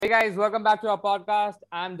guys, welcome back to our podcast.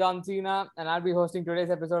 I'm John Cena and I'll be hosting today's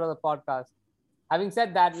episode of the podcast. Having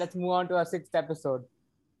said that, let's move on to our sixth episode.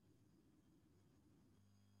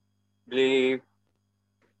 Bleep.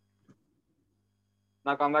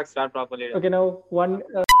 Now come back, start properly. Okay, now one.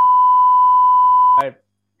 Alright.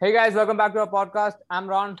 Hey guys, welcome back to our podcast. I'm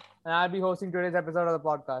Ron and I'll be hosting today's episode of the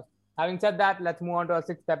podcast. Having said that, let's move on to our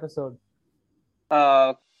sixth episode.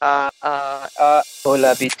 Hola,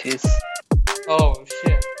 bitches. Oh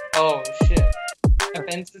shit. The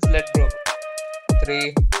fence is let go.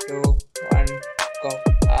 3, 2, 1, go.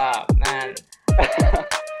 Ah, man.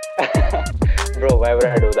 Bro, why would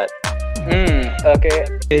I do that? Okay.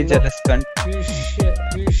 Dangerous cunt. You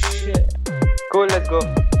shit. Cool, let's go.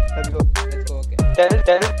 Let's go, okay. Tell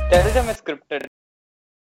them it's scripted.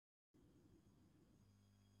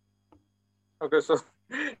 Okay, so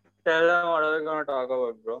tell them what are we going to talk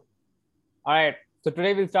about, bro? Alright, so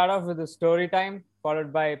today we'll start off with the story time,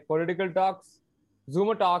 followed by political talks,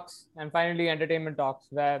 Zoomer talks, and finally entertainment talks,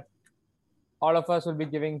 where all of us will be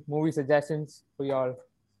giving movie suggestions for y'all.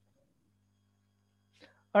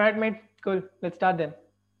 All right, mate. Cool. Let's start then.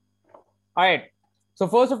 All right. So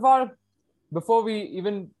first of all, before we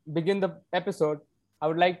even begin the episode, I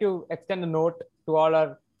would like to extend a note to all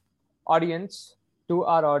our audience,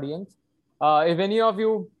 if any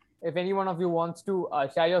one of you wants to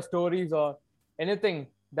share your stories or anything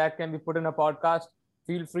that can be put in a podcast,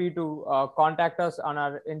 feel free to contact us on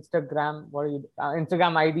our Instagram,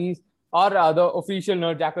 Instagram IDs or the official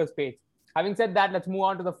Nerdjackers page. Having said that, let's move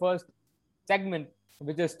on to the first segment,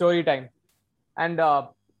 which is story time. And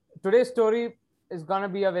today's story is going to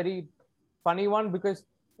be a very funny one because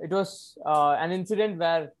it was an incident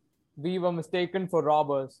where we were mistaken for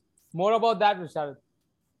robbers. More about that, Vishal.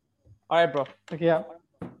 All right, bro. Okay, yeah.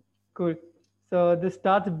 Cool. So this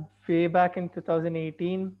starts way back in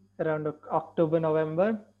 2018, around October,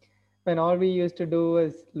 November, when all we used to do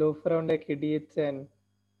was loaf around like idiots. And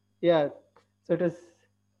yeah, so it was,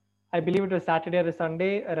 I believe it was Saturday or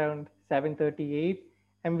Sunday around 7:38.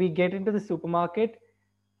 And we get into the supermarket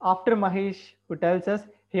after Mahesh, who tells us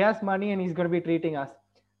he has money and he's going to be treating us.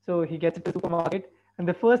 So he gets into the supermarket and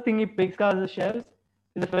the first thing he picks out of the shelves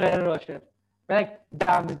is a Ferrero Rocher. We're like,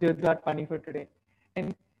 damn, this dude's got money for today.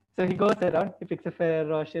 And so he goes around, he picks a Ferrero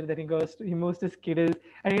Rocher, then he moves to Skittles,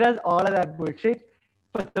 and he does all of that bullshit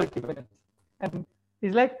for 30 minutes. And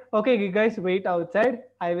he's like, okay, you guys wait outside,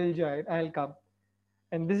 I will join, I'll come.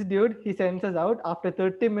 And this dude, he sends us out after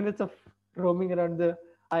 30 minutes of roaming around the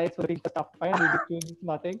aisles looking for stuff to find, we do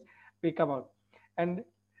nothing, we come out. And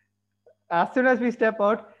as soon as we step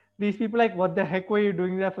out, these people like, what the heck were you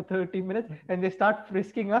doing there for 30 minutes? And they start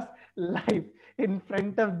frisking us live in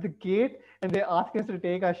front of the gate, and they ask us to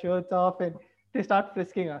take our shirts off, and they start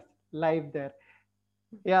frisking us live there.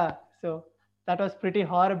 Yeah, so that was pretty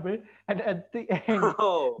horrible. And at the end,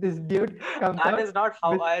 this dude comes out. That is not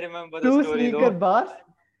how I remember the two story, sneaker though. bars,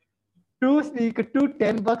 two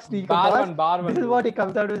 $10 sneaker bars. Bar one. This is what he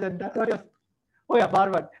comes out with, and that's what he was. Oh yeah, bar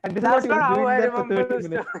one. And this That's is what not he was how doing I there for remember 30 the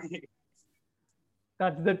minutes. story.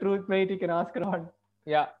 That's the truth, mate. You can ask Ron.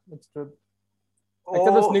 Yeah, it's true.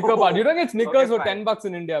 Except the Snicker bar. You don't get Snickers Okay, for fine. $10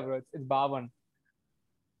 in India, bro. It's bar one.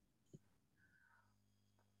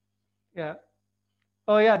 Yeah.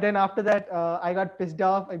 Oh yeah. Then after that, I got pissed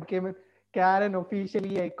off. I became a Karen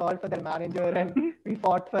officially. I called for their manager, and we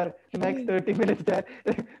fought for the next 30 minutes there.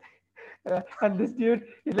 And this dude,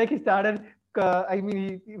 he started. I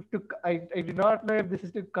do not know if this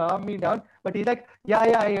is to calm me down, but he's like, yeah,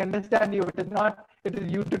 I understand you.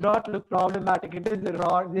 You do not look problematic. It is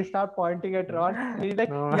Ron. They start pointing at Ron. And he's like,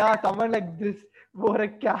 yeah, someone like this wore a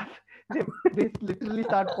cap. They literally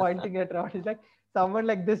start pointing at Ron. He's like, someone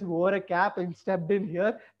like this wore a cap and stepped in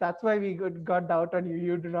here. That's why we got doubt on you.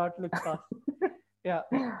 You do not look fast. Yeah.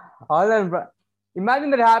 All that, bro.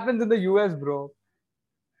 Imagine that happens in the US, bro.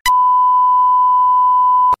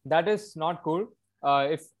 That is not cool.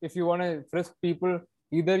 If you want to frisk people,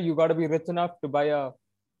 either you got to be rich enough to buy a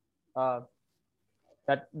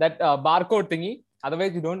that barcode thingy.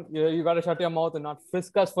 Otherwise, you got to shut your mouth and not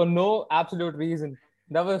frisk us for no absolute reason.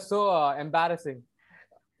 That was so embarrassing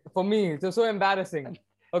for me. It was so embarrassing.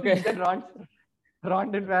 Okay.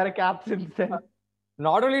 Ron didn't wear a cap since then.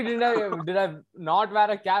 Not only did I not wear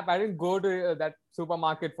a cap, I didn't go to that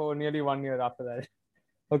supermarket for nearly 1 year after that.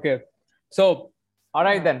 Okay. So, all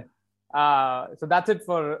right then. So that's it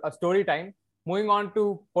for a story time. Moving on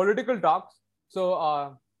to political talks.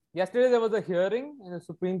 So yesterday there was a hearing in the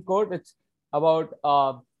Supreme Court. It's about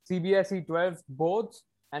CBSE 12 boards,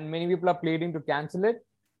 and many people are pleading to cancel it.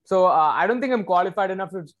 So I don't think I'm qualified enough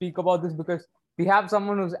to speak about this because we have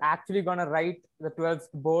someone who's actually going to write the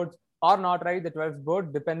 12th boards or not write the 12th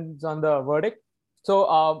board depends on the verdict. So,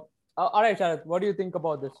 all right, Sharath, what do you think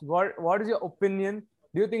about this? What is your opinion?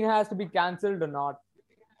 Do you think it has to be cancelled or not?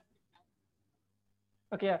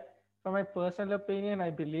 Okay, yeah. For my personal opinion, I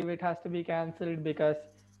believe it has to be cancelled because,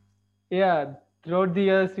 yeah, throughout the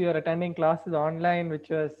years we were attending classes online, which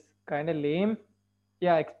was kind of lame.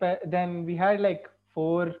 Yeah, then we had like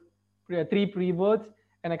three pre-boards,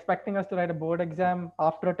 and expecting us to write a board exam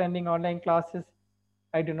after attending online classes,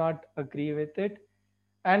 I do not agree with it.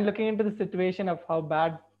 And looking into the situation of how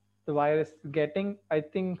bad the virus is getting, I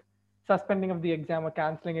think suspending of the exam or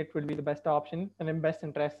cancelling it would be the best option and in best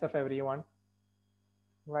interest of everyone.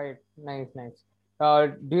 Right. Nice.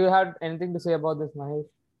 Do you have anything to say about this, Mahesh?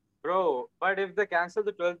 Bro, but if they cancel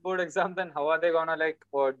the 12th board exam, then how are they gonna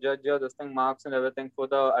judge your this thing marks and everything for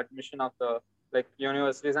the admission of the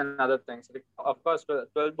universities and other things? Like, of course,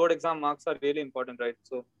 12th board exam marks are really important, right?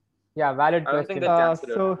 So yeah, valid I don't think question.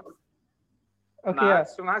 they cancel it. Okay,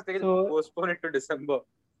 max to max, they can postpone it to December.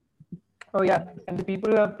 Oh yeah, and the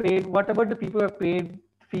people who have paid. What about the people who have paid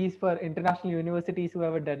fees for international universities who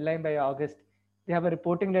have a deadline by August? They have a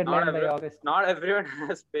reporting deadline by August. Not everyone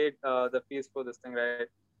has paid the fees for this thing, right?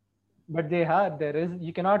 But they have.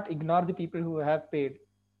 You cannot ignore the people who have paid.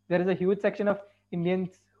 There is a huge section of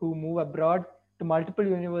Indians who move abroad to multiple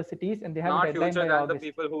universities, and they have not a deadline by than August. The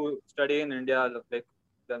people who study in India,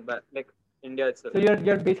 like India itself. So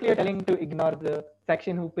you're basically telling to ignore the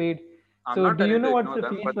section who paid. I'm so not do you know what's them, the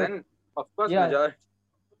fee but for? Then of course, majority.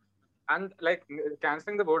 And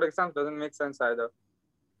cancelling the board exams doesn't make sense either.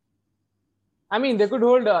 I mean, they could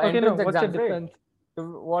hold entrance what's exams, the difference? Right?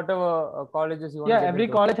 To whatever colleges you want. Yeah, every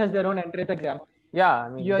college has their own entrance exam. Yeah, I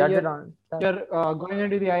mean, you're going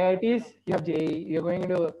into the IITs, you have JEE. You're going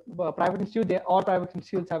into a private institute. All private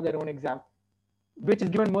institutes have their own exam, which is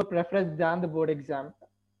given more preference than the board exam.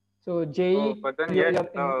 So JEE, but then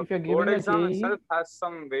if you're giving board a exam JEE, itself has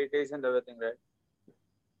some weightage and everything, right?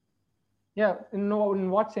 Yeah, in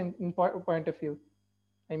what sense, in point of view?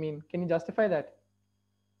 I mean, can you justify that?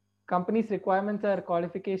 Companies' requirements are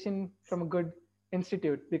qualification from a good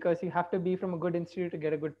institute, because you have to be from a good institute to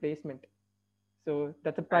get a good placement. So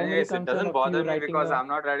that's a primary concern. It doesn't bother me because I'm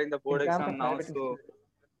not writing the board exam now. So,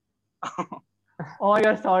 or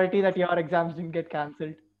you're salty that your exams didn't get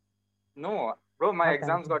cancelled. No, bro, my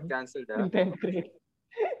exams got cancelled. In 10th grade.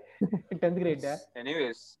 In 10th grade, yeah.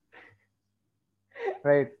 Anyways.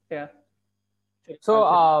 Right. Yeah.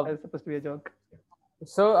 So that's supposed to be a joke.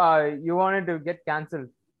 So you wanted to get cancelled.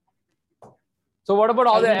 So what about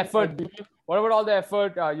all the effort? What about all the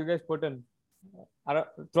effort you guys put in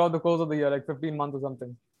throughout the course of the year, like 15 months or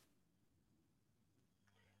something?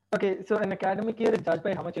 Okay, so an academic year is judged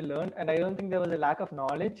by how much you learn, and I don't think there was a lack of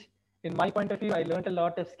knowledge. In my point of view, I learned a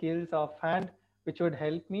lot of skills offhand, which would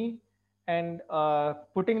help me. And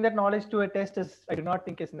putting that knowledge to a test I do not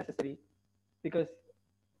think is necessary, because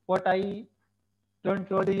what I learned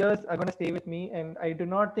throughout the years are going to stay with me, and I do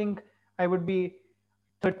not think I would be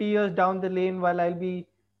 30 years down the lane while I'll be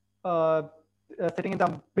sitting in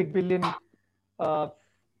some big billion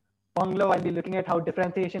bungalow. I'll be looking at how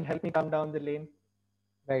differentiation helped me come down the lane.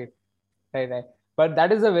 Right. But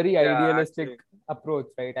that is a very idealistic approach,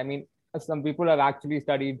 right? I mean, some people have actually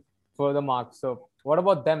studied for the marks. So what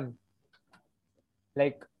about them?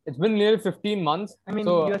 Like, it's been nearly 15 months. I mean,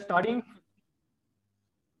 so... you're studying.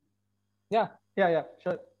 Yeah,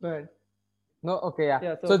 sure. Go ahead. No, okay,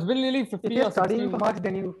 yeah. So it's been nearly 15 if you're or 16 studying for marks,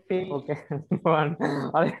 then you fail. Okay, go on.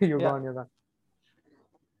 All right, you go on.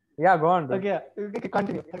 Yeah, go on. Bro. Okay,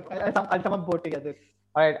 continue. I'll sum up both together.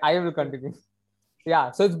 All right, I will continue.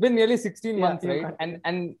 Yeah, so it's been nearly 16 months, right?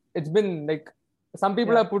 And it's been like, some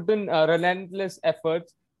people have put in relentless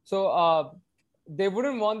efforts. So they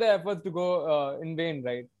wouldn't want their efforts to go in vain,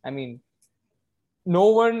 right? I mean, no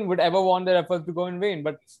one would ever want their efforts to go in vain.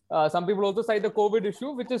 But some people also cite the COVID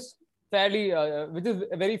issue, which is which is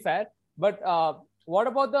very fair. But what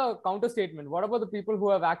about the counter statement? What about the people who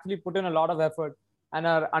have actually put in a lot of effort and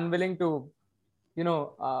are unwilling to,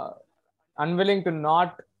 unwilling to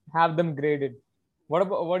not have them graded?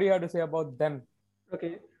 What do you have to say about them?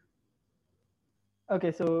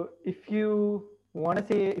 Okay, so if you want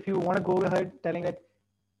to go ahead telling that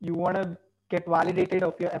you want to get validated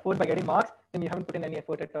of your effort by getting marks, then you haven't put in any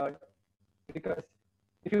effort at all. Because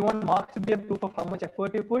if you want marks to be a proof of how much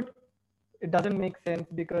effort you put, it doesn't make sense,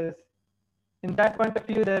 because in that point of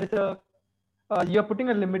view, there is you're putting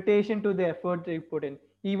a limitation to the effort that you put in.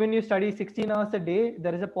 Even you study 16 hours a day,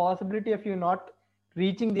 there is a possibility of you not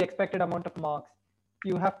reaching the expected amount of marks.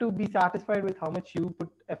 You have to be satisfied with how much you put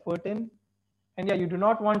effort in. And you do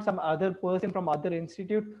not want some other person from other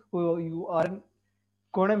institute who you aren't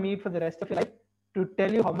going to meet for the rest of your life to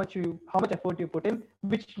tell you how much effort you put in,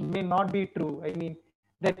 which may not be true. I mean,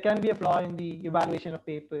 there can be a flaw in the evaluation of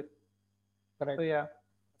paper. Correct. So yeah,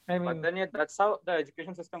 I But mean, then yeah, that's how the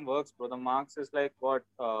education system works, bro. The marks is like what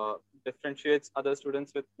differentiates other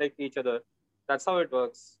students with like each other. That's how it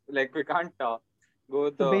works. Like we can't go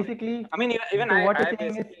with so the. basically, I mean, even so what I you're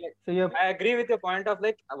saying is, basically like, so you're I agree with your point of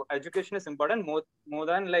like education is important more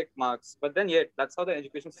than like marks. But then yet that's how the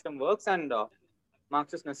education system works, and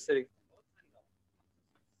marks is necessary.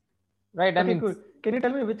 Right. I okay, mean, cool. Can you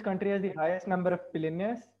tell me which country has the highest number of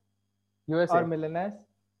billionaires USA. or millionaires?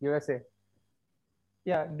 USA.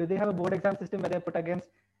 Yeah, do they have a board exam system where they're put against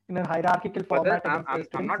in a hierarchical But then format against their I'm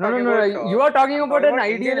students? not No, talking no. about. You are talking I'm about talking an about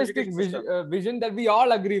Indian idealistic education system. vision that we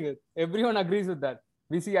all agree with. Everyone agrees with that.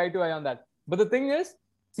 We see eye to eye on that. But the thing is,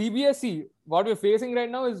 CBSE, what we're facing right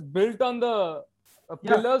now, is built on the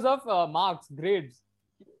Yeah. pillars of marks, grades.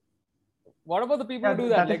 What about the people Yeah, who do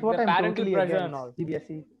that? that Like is what the I'm parental totally pressure against and all.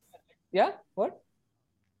 CBSE. Yeah? What?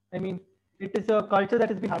 I mean, it is a culture that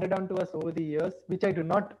has been handed down to us over the years, which I do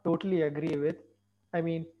not totally agree with. I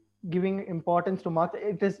mean, giving importance to marks,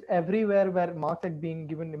 it is everywhere where marks are being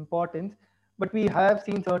given importance, but we have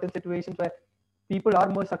seen certain situations where people are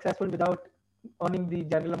more successful without earning the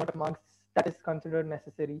general amount of marks that is considered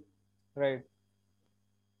necessary. Right.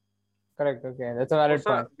 Correct. Okay. That's a valid Also,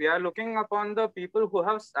 point. we are looking upon the people who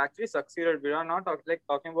have actually succeeded. We are not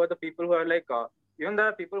talking about the people who are like even there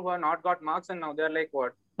are people who have not got marks and now they're like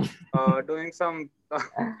what doing some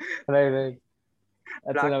Right.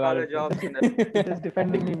 That's black a collar valid jobs point. and It is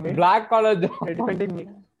defending me, mate. Black collar jobs. You're defending me.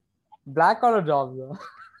 Black collar jobs.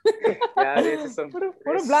 yeah, racism.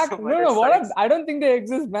 What a black? Racism No, at no. its What? sides. I don't think they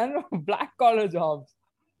exist, man. Black collar jobs.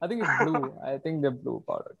 I think it's blue. I think they're blue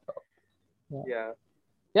collar jobs. Yeah.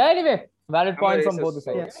 Yeah. Anyway, valid I'm a point from both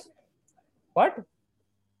the racist, sides. What?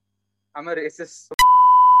 I'm a racist.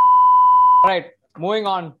 All right. Moving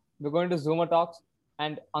on. We're going to Zoomer Talks,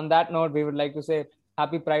 and on that note, we would like to say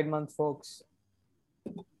Happy Pride Month, folks.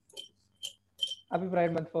 Happy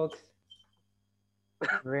Pride Month, folks.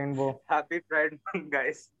 Rainbow, Happy Pride Month,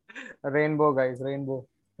 guys. rainbow, guys.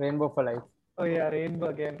 Rainbow for life. Oh yeah, rainbow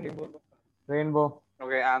again, rainbow. Rainbow.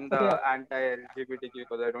 Okay, I'm the Okay. anti-LGBTQ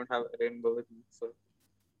because I don't have a rainbow with me. So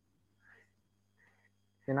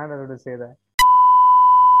You're not able to say that.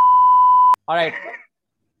 All right.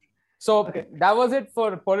 So Okay. that was it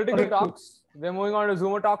for political Okay, cool. talks. We're moving on to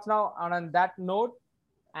Zoomer Talks now. And on that note,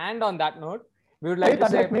 we would Hey, like to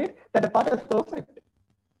that's say, right, mate. That part is perfect.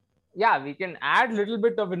 yeah, we can add a little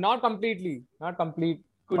bit of it, not completely, not complete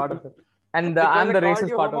Cool, part cool. of it. And because I'm I the called racist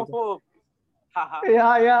you part of it. homophobe. Haha.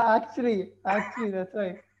 Yeah, actually, that's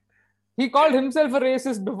right. He called himself a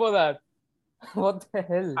racist before that. What the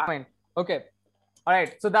hell? Fine. Okay. All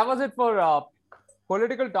right. So that was it for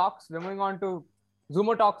political talks. We're moving on to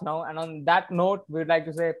Zoomer Talks now. And on that note, we'd like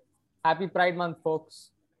to say Happy Pride Month,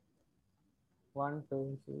 folks. 1,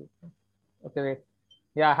 2, 3. Okay, wait.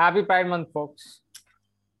 Yeah, Happy Pride Month, folks.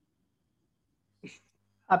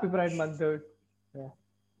 Happy Pride Month, dude.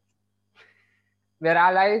 We're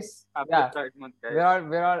allies. Happy Yeah, Pride Month, guys.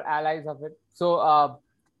 we're all allies of it. So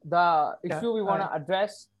the issue we want to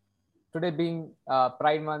address today, being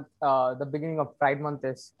Pride Month, the beginning of Pride Month,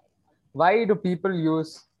 is why do people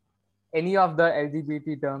use any of the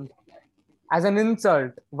LGBT terms as an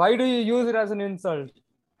insult? Why do you use it as an insult?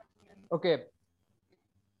 Okay,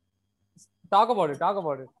 talk about it.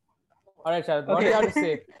 All right, Sharad, what do you have to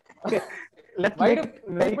say? Okay, let's Why make do it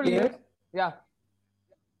very people clear. use? Yeah.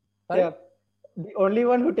 Sorry? Yeah, the only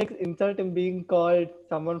one who takes insult in being called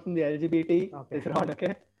someone from the LGBT Okay. is Ron.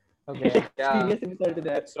 Okay. Okay. Yeah. Serious insult to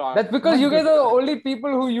that. That's wrong. That's because you guys are the only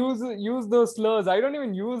people who use those slurs. I don't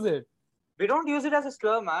even use it. We don't use it as a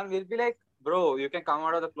slur, man. We'll be like, bro, you can come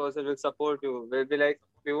out of the closet. We'll support you. We'll be like,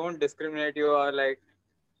 we won't discriminate you or like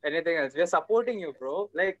anything else. We're supporting you, bro.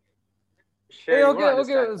 Like, shit, Hey, you okay. won't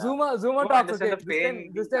understand, man. Zoomer won't Talks. understand Okay, the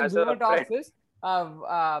pain this time as a Zoomer Talks friend. is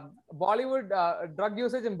Bollywood drug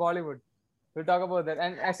usage in Bollywood. We'll talk about that,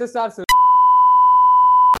 and SSR.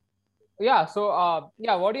 Yeah. So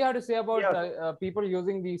what do you have to say about people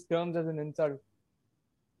using these terms as an insult?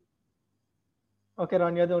 Okay,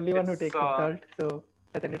 Ron, you're the only one who It's, takes insult. So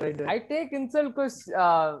let me try that. I take insult because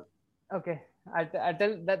okay, I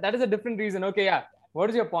tell that is a different reason. Okay, yeah. What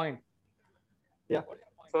is your point? Yeah.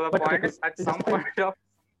 So the But point okay, is, at it's some fine. point of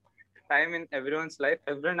time in everyone's life,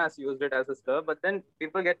 everyone has used it as a slur, but then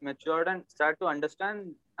people get matured and start to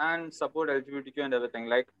understand and support LGBTQ and everything.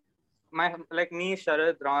 Like me,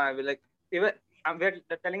 Sharad, Ram, I will like even I'm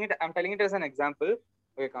telling it as an example.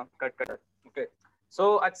 Okay, come, cut. Okay.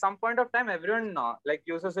 So at some point of time, everyone like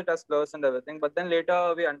uses it as slurs and everything, but then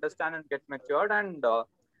later we understand and get matured and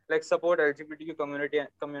like support LGBTQ community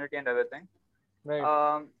and everything.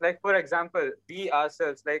 Right. Like for example, we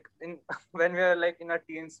ourselves, like in when we are like in our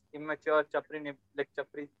teens, immature, chapri,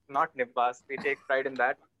 not nibbas, we take pride in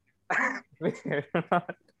that.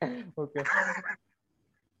 Okay.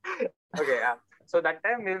 Okay, yeah. So that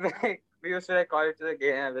time we used to like call it the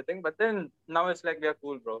gay and everything, but then now it's like we are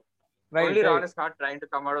cool, bro. Right. Only right. Ron is not trying to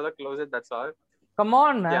come out of the closet. That's all. Come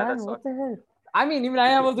on, man. Yeah, that's What all. the hell? I mean, even I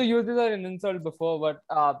have also used this as an insult before, but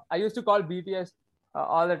I used to call BTS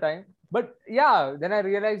all the time. But yeah, then I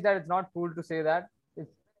realized that it's not cool to say that.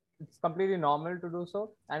 It's completely normal to do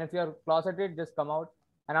so. And if you're closeted, just come out.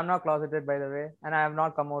 And I'm not closeted, by the way. And I have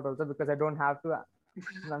not come out also because I don't have to.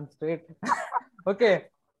 I'm straight. Okay.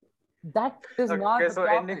 That is not Okay, the so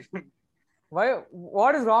topic. ending. Why?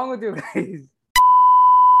 What is wrong with you guys?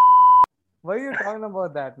 Why are you talking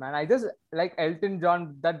about that, man? I just like Elton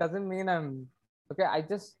John. That doesn't mean I'm okay. I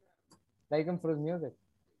just like him for his music.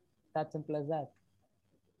 That simple as that.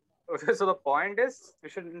 Okay, so the point is we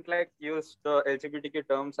shouldn't like use the LGBTQ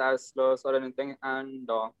terms as slurs or anything, and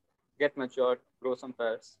get matured, grow some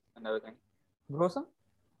hairs and everything. Grow some?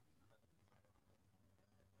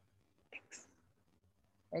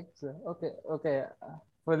 X. Okay. Okay.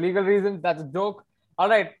 For legal reasons, that's a joke. All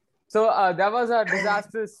right. So that was a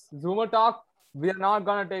disastrous Zoomer talk. We are not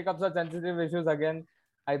gonna take up such sensitive issues again.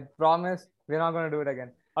 I promise we're not gonna do it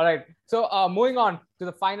again. All right. So moving on to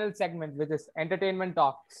the final segment, which is entertainment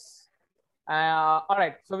talks. All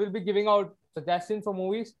right. So we'll be giving out suggestions for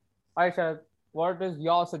movies. All right, Sharad, what is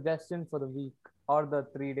your suggestion for the week or the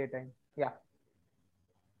 3-day time? Yeah.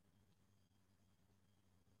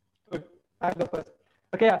 Good. I'll go first.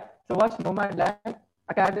 Okay, yeah. So watch Nomadland.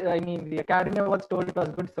 The Academy Awards told it was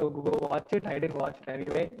good, so go watch it. I didn't watch it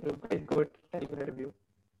anyway. It's good. I'll give it a review.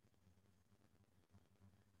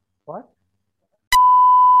 What?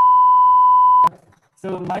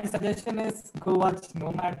 So my suggestion is go watch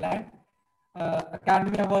Nomadland.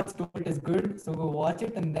 Academy Awards told it is good, so go watch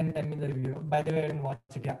it and then tell me the review. By the way, I didn't watch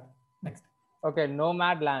it. Yeah. Next. Okay,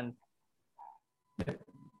 Nomadland.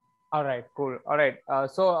 All right, cool. All right.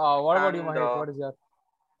 So what about you, And, Mahesh? What is your?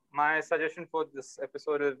 My suggestion for this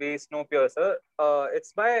episode will be Snowpiercer.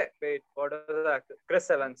 It's by what is the actor?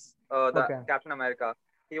 Chris Evans, the Okay. Captain America.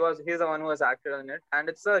 He's the one who has acted in it, and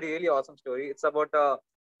it's a really awesome story. It's about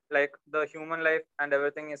like the human life and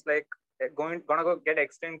everything is like gonna go get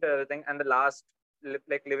extinct and everything, and the last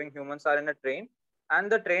like living humans are in a train,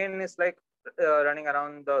 and the train is like running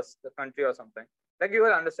around the country or something. Like you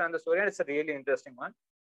will understand the story, and it's a really interesting one.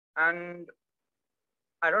 And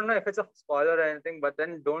I don't know if it's a spoiler or anything, but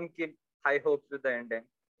then don't keep high hopes with the ending.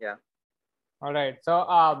 Yeah. All right.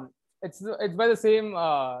 So it's by the same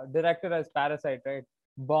director as Parasite, right?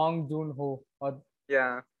 Bong Joon-ho or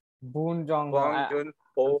Yeah. Boon Jong-ho. Bong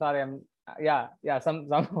Joon-ho. I'm sorry. Yeah. Some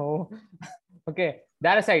ho. Okay.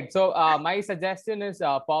 That aside. So my suggestion is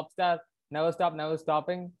Popstar Never Stop Never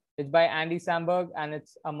Stopping. It's by Andy Samberg and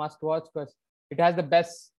it's a must watch because it has the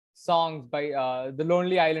best songs by The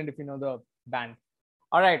Lonely Island, if you know the band.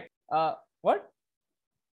 All right. What?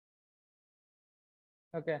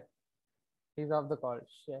 Okay. He's off the call.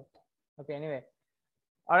 Shit. Okay. Anyway.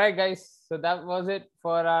 All right, guys. So that was it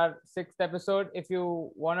for our 6th episode. If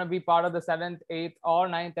you want to be part of the 7th, 8th, or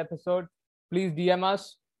 9th episode, please DM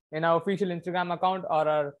us in our official Instagram account or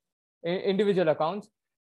our individual accounts.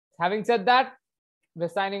 Having said that, we're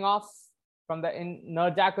signing off from the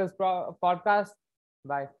Nerdjackers podcast.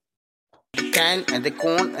 Bye. Can and the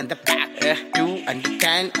cone and the back, do and the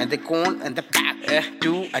can and the cone and the back,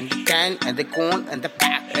 do and the can and the cone and the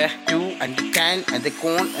back, do and the can and the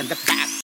cone and the back.